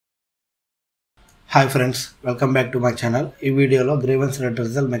Hi friends, welcome back to my channel. ఈ వీడియోలో grievance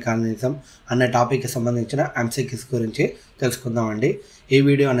retrieval mechanism అనే టాపిక్కి సంబంధించిన MCQs గురించి తెలుసుకుందామండి. ఈ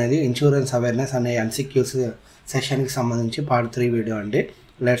వీడియో అనేది ఇన్సూరెన్స్ అవేర్నెస్ అనే MCQs సెషన్కి సంబంధించి పార్ట్ 3 వీడియో అండి.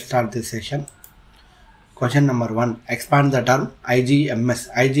 Let's start this session. Question number 1, expand the term IGMS.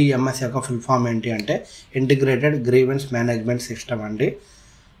 IGMS యొక్క ఫుల్ ఫామ్ ఏంటి అంటే ఇంటిగ్రేటెడ్ గ్రీవెన్స్ మేనేజ్మెంట్ సిస్టమ్ అండి.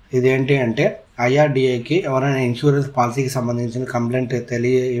 ఇదేంటి అంటే IRDAకి ఎవరైనా ఇన్సూరెన్స్ పాలసీకి సంబంధించిన కంప్లైంట్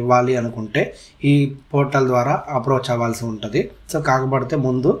ఇవ్వాలి అనుకుంటే ఈ పోర్టల్ ద్వారా అప్రోచ్ అవ్వాల్సి ఉంటుంది. సో కాకపోతే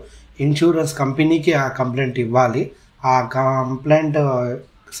ముందు ఇన్సూరెన్స్ కంపెనీకి ఆ కంప్లైంట్ ఇవ్వాలి. ఆ కంప్లైంట్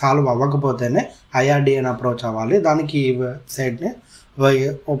సాల్వ్ అవ్వకపోతేనే IRDAని అప్రోచ్ అవ్వాలి. దానికి ఈ వెబ్సైట్ని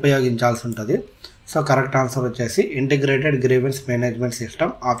ఉపయోగించాల్సి ఉంటుంది. సో కరెక్ట్ ఆన్సర్ వచ్చేసి integrated grievance management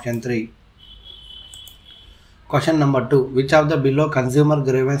system, option 3. Question number 2. Which of the below consumer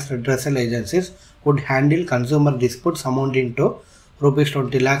grievance redressal agencies would handle consumer disputes amounting to rupees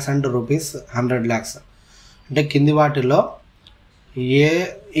 20 lakhs and rupees 100 lakhs? అంటే కింది వాటిలో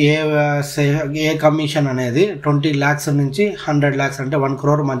ఏ కమిషన్ అనేది 20 lakhs నుంచి 100 lakhs అంటే 1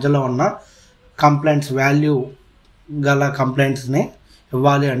 crore మధ్యలో ఉన్న complaints value గల కంప్లైంట్స్ని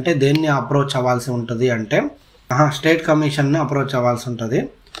ఇవ్వాలి అంటే దేన్ని అప్రోచ్ అవ్వాల్సి ఉంటుంది అంటే స్టేట్ కమిషన్ని అప్రోచ్ అవ్వాల్సి ఉంటుంది.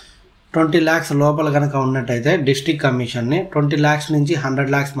 20 lakhs లోపల కనుక ఉన్నట్టయితే డిస్ట్రిక్ట్ కమిషన్ని, 20 lakhs నుంచి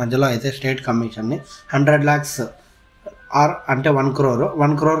 100 lakhs మధ్యలో అయితే స్టేట్ కమిషన్ని, 100 lakhs ఆర్ అంటే 1 crore,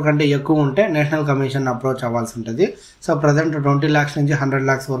 1 crore కంటే ఎక్కువ ఉంటే నేషనల్ కమిషన్ అప్రోచ్ అవ్వాల్సి ఉంటుంది. సో ప్రజెంట్ 20 lakhs నుంచి 100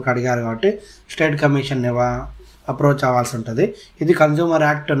 lakhs వరకు అడిగారు కాబట్టి స్టేట్ కమిషన్ అప్రోచ్ అవ్వాల్సి ఉంటుంది. ఇది కన్జ్యూమర్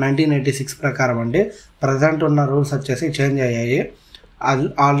యాక్ట్ 1986 ప్రకారం అండి. ప్రజెంట్ ఉన్న రూల్స్ వచ్చేసి చేంజ్ అయ్యాయి.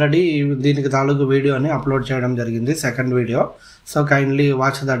 ఆల్రెడీ దీనికి తాలూకు వీడియోని అప్లోడ్ చేయడం జరిగింది, second video. So kindly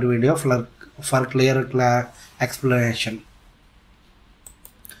watch that video for clear explanation.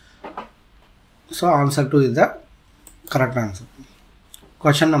 So answer 2 is the correct answer.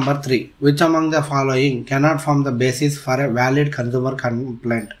 Question number 3. Which among the following cannot form the basis for a valid consumer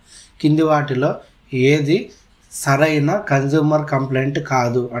complaint? కింది వాటిలో ఏది సరైన consumer complaint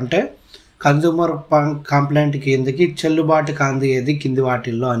కాదు అంటే consumer complaint కిందకి చెల్లుబాటు కాంది ఏది కింది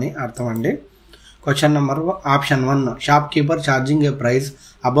వాటిల్లో అని అర్థం అండి. Question number option 1, shop keeper charging A price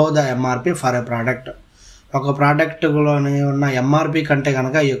above the MRP for a product. ఒక ప్రోడక్ట్లోని ఉన్న MRP కంటే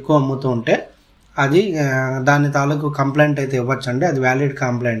కనుక ఎక్కువ అమ్ముతూ ఉంటే అది దాని తాలూకు కంప్లైంట్ అయితే ఇవ్వచ్చండి, అది valid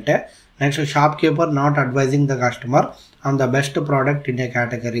కంప్లైంటే. Next, shop keeper not advising the customer on the best product in a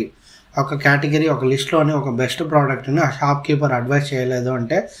category. ఒక కేటగిరీ, ఒక లిస్ట్లోని ఒక బెస్ట్ ప్రోడక్ట్ని ఆ షాప్ కీపర్ అడ్వైస్ చేయలేదు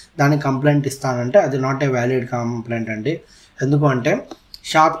అంటే దానికి కంప్లైంట్ ఇస్తానంటే అది నాట్ ఏ వ్యాలిడ్ కంప్లైంట్ అండి. ఎందుకు అంటే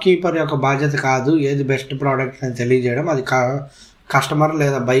షాప్ కీపర్ యొక్క బాధ్యత కాదు ఏది బెస్ట్ ప్రోడక్ట్ అని తెలియజేయడం, అది కస్టమర్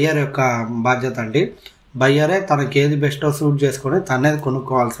లేదా బయ్యర్ యొక్క బాధ్యత అండి. బయ్యరే తనకి ఏది బెస్టో సూట్ చేసుకొని తనే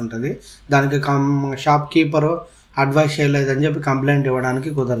కొనుక్కోవాల్సి ఉంటుంది. దానికి షాప్ కీపరు అడ్వైస్ చేయలేదని చెప్పి కంప్లైంట్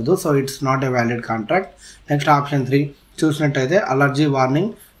ఇవ్వడానికి కుదరదు. So it's not a valid contract. Next option 3 చూసినట్టయితే allergy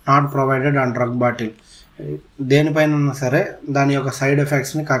warning not provided on drug bottle. దేనిపైన ఉన్నా సరే దాని యొక్క సైడ్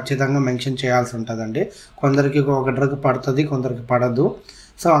ఎఫెక్ట్స్ని ఖచ్చితంగా మెన్షన్ చేయాల్సి ఉంటుందండి. కొందరికి ఒక డ్రగ్ పడుతుంది, కొందరికి పడదు.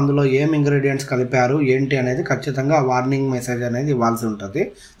 సో అందులో ఏం ఇంగ్రీడియంట్స్ కలిపారు ఏంటి అనేది ఖచ్చితంగా వార్నింగ్ మెసేజ్ అనేది ఇవ్వాల్సి ఉంటుంది.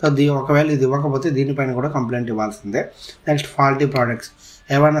 సో ఒకవేళ ఇది ఇవ్వకపోతే దీనిపైన కూడా కంప్లైంట్ ఇవ్వాల్సిందే. Next, faulty products.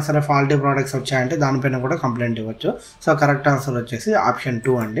 ఏవైనా సరే ఫాల్టీ ప్రోడక్ట్స్ వచ్చాయంటే దానిపైన కూడా కంప్లైంట్ ఇవ్వచ్చు. సో కరెక్ట్ ఆన్సర్ వచ్చేసి ఆప్షన్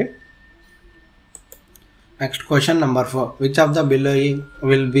 2 అండి. Next, question number 4. Which of the below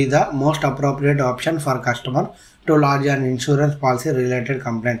will be the most appropriate option for customer to lodge an insurance policy related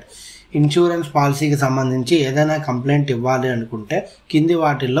complaint? Insurance పాలసీకి సంబంధించి ఏదైనా కంప్లైంట్ ఇవ్వాలి అనుకుంటే కింది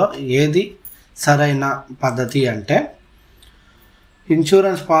వాటిల్లో ఏది సరైన పద్ధతి అంటే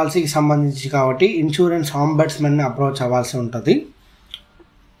ఇన్సూరెన్స్ పాలసీకి సంబంధించి కాబట్టి ఇన్సూరెన్స్ ఆంబడ్స్మెన్ని అప్రోచ్ అవ్వాల్సి ఉంటుంది.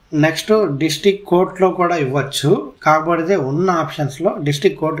 నెక్స్ట్, డిస్ట్రిక్ట్ కోర్టులో కూడా ఇవ్వచ్చు. కాకపోతే ఉన్న ఆప్షన్స్లో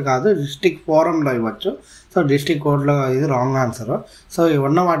డిస్ట్రిక్ట్ కోర్టు కాదు, డిస్ట్రిక్ట్ ఫోరంలో ఇవ్వచ్చు. సో డిస్ట్రిక్ట్ కోర్టులో ఇది రాంగ్ ఆన్సర్. సో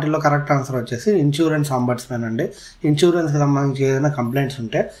ఉన్న వాటిల్లో కరెక్ట్ ఆన్సర్ వచ్చేసి ఇన్సూరెన్స్ ఆంబడ్స్మెన్ అండి. ఇన్సూరెన్స్కి సంబంధించి ఏదైనా కంప్లైంట్స్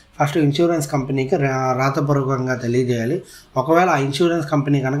ఉంటే ఫస్ట్ ఇన్సూరెన్స్ కంపెనీకి రాతపూర్వకంగా తెలియజేయాలి. ఒకవేళ ఆ ఇన్సూరెన్స్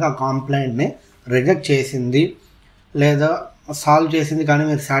కంపెనీ కనుక ఆ కంప్లైంట్ని రిజెక్ట్ చేసింది లేదా సాల్వ్ చేసింది కానీ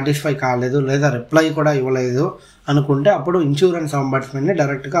మీరు సాటిస్ఫై కాలేదు లేదా రిప్లై కూడా ఇవ్వలేదు అనుకుంటే అప్పుడు ఇన్సూరెన్స్ ఆంబడ్స్మెన్ని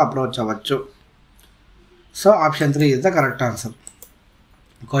డైరెక్ట్గా అప్రోచ్ అవ్వచ్చు. So option 3 is the correct answer.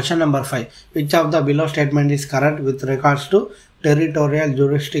 Question number 5. Which of the below statement is correct with regards to territorial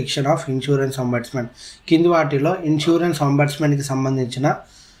jurisdiction of insurance ombudsman? కింది వాటిలో ఇన్సూరెన్స్ ఆంబడ్స్మెన్కి సంబంధించిన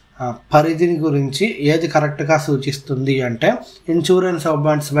పరిధిని గురించి ఏది కరెక్ట్గా సూచిస్తుంది అంటే ఇన్సూరెన్స్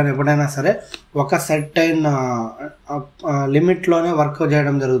ఆంబడ్స్మెన్ ఎప్పుడైనా సరే ఒక సెట్ అయిన లిమిట్లోనే వర్క్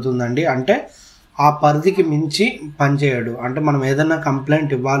చేయడం జరుగుతుందండి. అంటే ఆ పరిధికి మించి పనిచేయడు. అంటే మనం ఏదైనా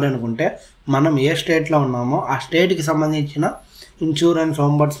కంప్లైంట్ ఇవ్వాలి అనుకుంటే మనం ఏ స్టేట్లో ఉన్నామో ఆ స్టేట్కి సంబంధించిన ఇన్సూరెన్స్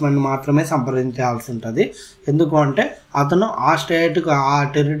అంబడ్స్మన్ మాత్రమే సంప్రదించాల్సి ఉంటుంది. ఎందుకు అంటే అతను ఆ స్టేట్కు ఆ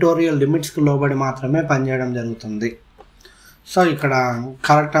టెరిటోరియల్ లిమిట్స్కి లోబడి మాత్రమే పనిచేయడం జరుగుతుంది. సో ఇక్కడ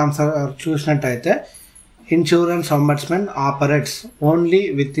కరెక్ట్ ఆన్సర్ చూసినట్టయితే insurance అంబడ్స్మన్ operates only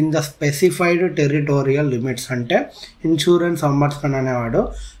with in the specified territorial limits. అంటే ఇన్సూరెన్స్ అంబడ్స్మన్ అనేవాడు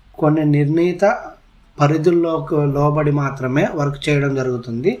కొన్ని నిర్ణీత పరిధుల్లోకి లోబడి మాత్రమే వర్క్ చేయడం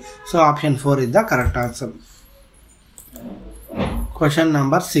జరుగుతుంది. So option 4 is the correct answer. Question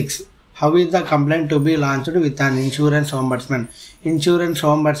number 6. How is the complaint to be launched with an insurance అంబడ్స్మన్? Insurance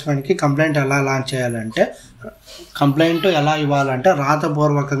అంబడ్స్మన్కి complaint ఎలా launch చేయాలంటే, కంప్లైంట్ ఎలా ఇవ్వాలంటే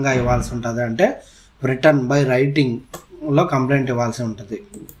రాతపూర్వకంగా ఇవ్వాల్సి ఉంటుంది. అంటే రిటర్న్ బై రైటింగ్లో కంప్లైంట్ ఇవ్వాల్సి ఉంటుంది.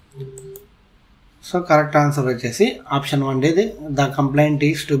 సో కరెక్ట్ ఆన్సర్ వచ్చేసి ఆప్షన్ 1 ఇది. The complaint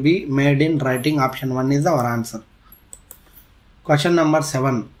is to be made in writing. Option 1 is our answer. Question number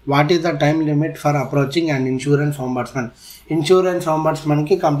 7. What is the time limit for approaching and insurance అంబడ్స్మన్? Insurance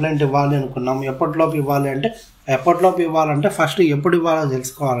అంబడ్స్మన్కి complaint ఇవ్వాలి అనుకున్నాం. ఎప్పటిలోపు ఇవ్వాలంటే first ఎప్పుడు ఇవ్వాలో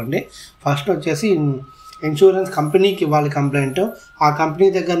తెలుసుకోవాలండి. First వచ్చేసి insurance కంపెనీకి ఇవ్వాలి కంప్లైంట్. ఆ కంపెనీ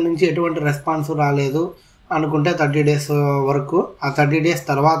దగ్గర నుంచి ఎటువంటి రెస్పాన్స్ రాలేదు అనుకుంటే 30 days వరకు, ఆ 30 days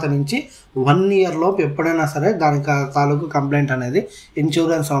తర్వాత నుంచి 1 year లోపు ఎప్పుడైనా సరే దానికి తాలూకు కంప్లైంట్ అనేది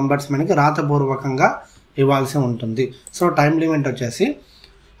ఇన్సూరెన్స్ అంబడ్స్మన్కి రాతపూర్వకంగా ఇవ్వాల్సి ఉంటుంది. సో టైం లిమిట్ వచ్చేసి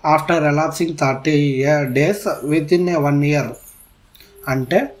after ఎలాప్సింగ్ 30 days with in 1 year.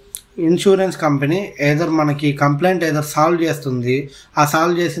 అంటే ఇన్సూరెన్స్ కంపెనీ మనకి కంప్లైంట్ సాల్వ్ చేస్తుంది, ఆ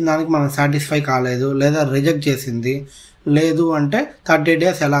సాల్వ్ చేసిన దానికి మనం సాటిస్ఫై కాలేదు, లేదా రిజెక్ట్ చేసింది, లేదు అంటే 30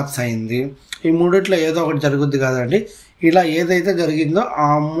 days ఎలాప్స్ అయింది. ఈ మూడిట్లో ఏదో ఒకటి జరుగుద్ది కదండి. ఇలా ఏదైతే జరిగిందో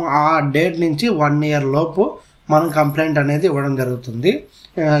ఆ డేట్ నుంచి 1 year లోపు మనం కంప్లైంట్ అనేది ఇవ్వడం జరుగుతుంది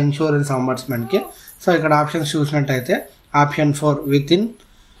ఇన్సూరెన్స్ అంబడ్స్మన్కి. సో ఇక్కడ ఆప్షన్స్ చూసినట్టయితే option 4 with in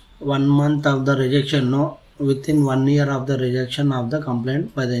 1 month of the rejection, no with in 1 year of the rejection of the complaint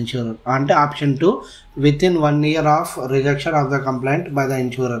by the insurer. అంటే option 2 with in 1 year of rejection of the complaint by the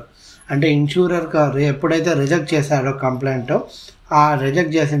insurer. అంటే insurer ఎప్పుడైతే reject చేశాడో complaint, ఆ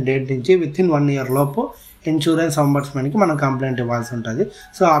reject చేసిన date నుంచి with in 1 year లోపు insurance అంబడ్స్మన్కి మనం complaint ఇవ్వాల్సి ఉంటుంది.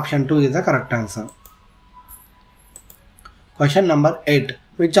 So option 2 is the correct answer. Question number 8.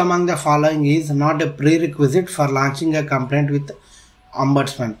 Which among the following is not a pre requisite for launching a complaint with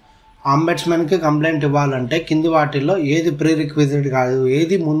అంబడ్స్మన్? అంబడ్స్మన్కి complaint ఇవ్వాలంటే కింది వాటిల్లో ఏది ప్రీ రిక్విజిట్ కాదు,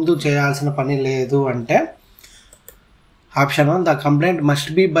 ఏది ముందు చేయాల్సిన పని లేదు అంటే option 1 the complaint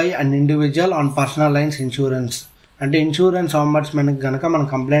must be by an individual on personal lines insurance. అంటే ఇన్సూరెన్స్ అంబడ్స్మన్కి కనుక మనం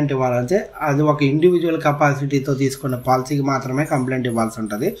కంప్లైంట్ ఇవ్వాలంటే అది ఒక ఇండివిజువల్ కెపాసిటీతో తీసుకున్న పాలసీకి మాత్రమే కంప్లైంట్ ఇవ్వాల్సి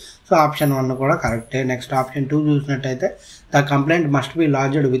ఉంటుంది. సో ఆప్షన్ 1 కూడా కరెక్టే. నెక్స్ట్ ఆప్షన్ 2 చూసినట్టయితే the complaint must be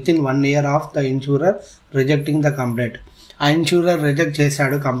lodged with in 1 year of the insurer rejecting the complaint. ఆ ఇన్సూరర్ రిజెక్ట్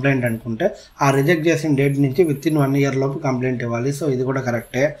చేశాడు కంప్లైంట్ అనుకుంటే ఆ రిజెక్ట్ చేసిన డేట్ నుంచి విత్ ఇన్ 1 year లోపు కంప్లైంట్ ఇవ్వాలి. సో ఇది కూడా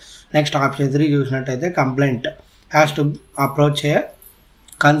కరెక్టే. నెక్స్ట్ ఆప్షన్ 3 చూసినట్టయితే complaint has to approach A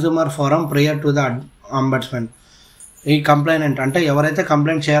consumer forum prior to the అంబడ్స్మన్. ఈ కంప్లైంట్ అంటే ఎవరైతే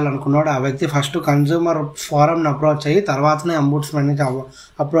కంప్లైంట్ చేయాలనుకున్నాడో ఆ వ్యక్తి ఫస్ట్ కన్జ్యూమర్ ఫోరంని అప్రోచ్ అయ్యి తర్వాతనే అంబుడ్స్మన్ నుంచి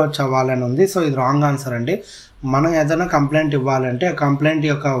అప్రోచ్ అవ్వాలని ఉంది. సో ఇది రాంగ్ ఆన్సర్ అండి. మనం ఏదైనా కంప్లైంట్ ఇవ్వాలంటే కంప్లైంట్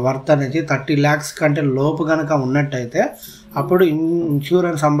యొక్క వర్త్ అనేది 30 lakhs కంటే లోపు కనుక ఉన్నట్టయితే అప్పుడు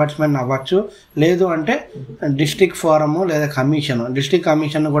ఇన్సూరెన్స్ అంబడ్స్మన్ అవ్వచ్చు, లేదు అంటే డిస్ట్రిక్ట్ ఫోరము లేదా డిస్ట్రిక్ట్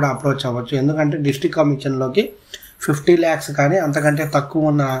కమిషన్ కూడా అప్రోచ్ అవ్వచ్చు. ఎందుకంటే డిస్ట్రిక్ట్ కమిషన్లోకి 50 lakhs కానీ అంతకంటే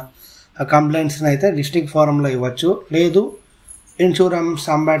తక్కువ ఉన్న కంప్లైంట్స్ని అయితే డిస్ట్రిక్ట్ ఫోరంలో ఇవ్వచ్చు. లేదు ఇన్సూరెన్స్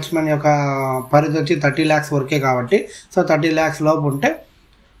అంబడ్స్మన్ యొక్క పరిధి వచ్చి 30 lakhs వరకే కాబట్టి సో 30 lakhs లోపు ఉంటే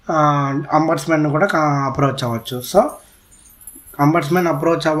అంబడ్స్మన్ కూడా అప్రోచ్ అవ్వచ్చు. సో అంబడ్స్మన్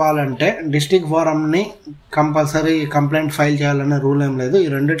అప్రోచ్ అవ్వాలంటే డిస్ట్రిక్ట్ ఫోరంని కంపల్సరీ కంప్లైంట్ ఫైల్ చేయాలనే రూల్ ఏం లేదు. ఈ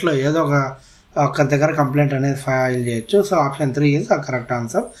రెండిట్లో ఏదో ఒక దగ్గర కంప్లైంట్ అనేది ఫైల్ చేయొచ్చు. So option 3 is the correct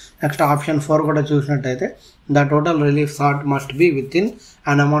answer. Next option 4 కూడా చూసినట్టయితే the total relief sort must be with in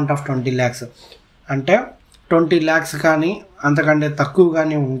an amount of 20 lakhs. అంటే 20 lakhs కానీ అంతకంటే తక్కువ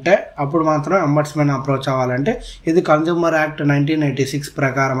కానీ ఉంటే అప్పుడు మాత్రం అంబడ్స్మన్ అప్రోచ్ అవ్వాలంటే ఇది కన్జ్యూమర్ యాక్ట్ 1986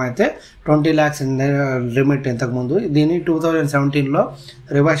 ప్రకారం అయితే 20 lakhs లిమిట్ ఇంతకుముందు. దీన్ని 2017లో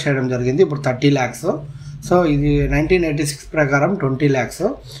రివైజ్ చేయడం జరిగింది, ఇప్పుడు 30 lakhs. సో ఇది 1986 ప్రకారం 20 lakhs.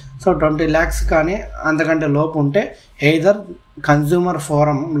 సో 20 lakhs కానీ అంతకంటే లోపు ఉంటే ఎయిదర్ కన్జ్యూమర్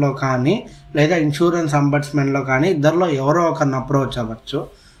ఫోరంలో కానీ లేదా ఇన్సూరెన్స్ అంబడ్స్మన్లో కానీ ఇద్దరిలో ఎవరో ఒకరిని అప్రోచ్ అవ్వచ్చు.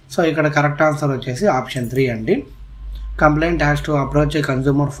 సో ఇక్కడ కరెక్ట్ ఆన్సర్ వచ్చేసి ఆప్షన్ 3 అండి. Complaint has to approach A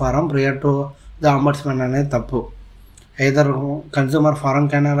consumer forum prior to the అంబడ్స్మన్ అనేది తప్పు. ఎయిదర్ కన్జ్యూమర్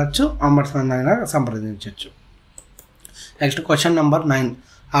ఫోరంకైనా వెళ్ళచ్చు, అంబడ్స్మన్ అయినా సంప్రదించవచ్చు. Next question number 9.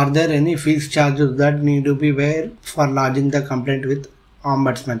 Are there any fees charges that need to be where for lodging the complaint with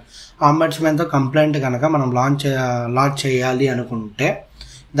ఆంబడ్స్మెన్తో complaint కనుక మనం launch చేయాలి అనుకుంటే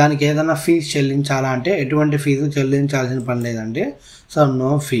దానికి ఏదైనా ఫీజు చెల్లించాలా అంటే ఎటువంటి ఫీజు చెల్లించాల్సిన పని లేదండి. So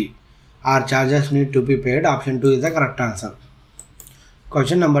no fee are charges need to be paid. Option 2 is the correct answer.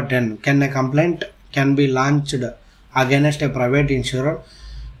 Question number 10. Can A complaint can be launched against A private insurer?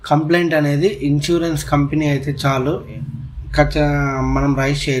 Complaint అనేది ఇన్సూరెన్స్ కంపెనీ అయితే చాలు, మనం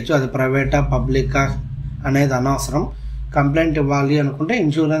రైజ్ చేయొచ్చు. అది ప్రైవేటా పబ్లికా అనేది అనవసరం. కంప్లైంట్ ఇవ్వాలి అనుకుంటే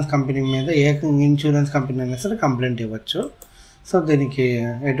ఇన్సూరెన్స్ కంపెనీ మీద ఏ ఇన్సూరెన్స్ కంపెనీ అయినా సరే కంప్లైంట్ ఇవ్వచ్చు. సో దీనికి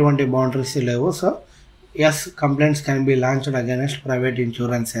ఎటువంటి బౌండరీస్ లేవు. So yes, complaints can be launched against private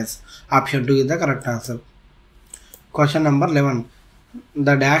insurances. Option 2 is the correct answer. Question number 11.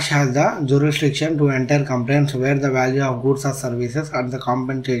 The dash has the jurisdiction to enter complaints where the value of goods or services and the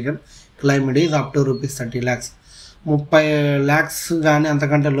compensation claimed is up to rupees 30 lakhs. 30 lakhs కానీ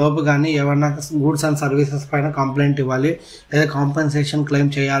అంతకంటే లోపు కానీ ఏమన్నా goods and services పైన complaint ఇవ్వాలి లేదా compensation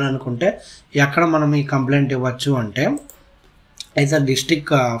claim చేయాలనుకుంటే ఎక్కడ మనం ఈ కంప్లైంట్ ఇవ్వచ్చు అంటే అయితే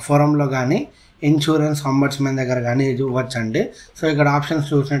డిస్ట్రిక్ట్ ఫోరంలో కానీ ఇన్సూరెన్స్ అంబడ్స్మెన్ దగ్గర కానీ ఇవ్వచ్చండి. సో ఇక్కడ ఆప్షన్స్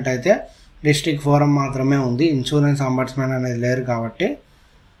చూసినట్టయితే డిస్ట్రిక్ట్ ఫోరం మాత్రమే ఉంది, ఇన్సూరెన్స్ అంబడ్స్మెన్ అనేది లేరు కాబట్టి.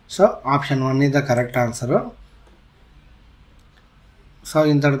 So option 1 is the correct answer. So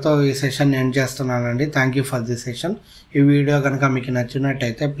ఇంతటితో ఈ సెషన్ ఎండ్ చేస్తున్నానండి. Thank you for this session. ఈ వీడియో కనుక మీకు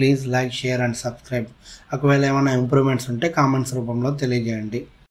నచ్చినట్టయితే please like, share and subscribe. ఒకవేళ ఏమైనా ఇంప్రూవ్మెంట్స్ ఉంటే కామెంట్స్ రూపంలో తెలియజేయండి.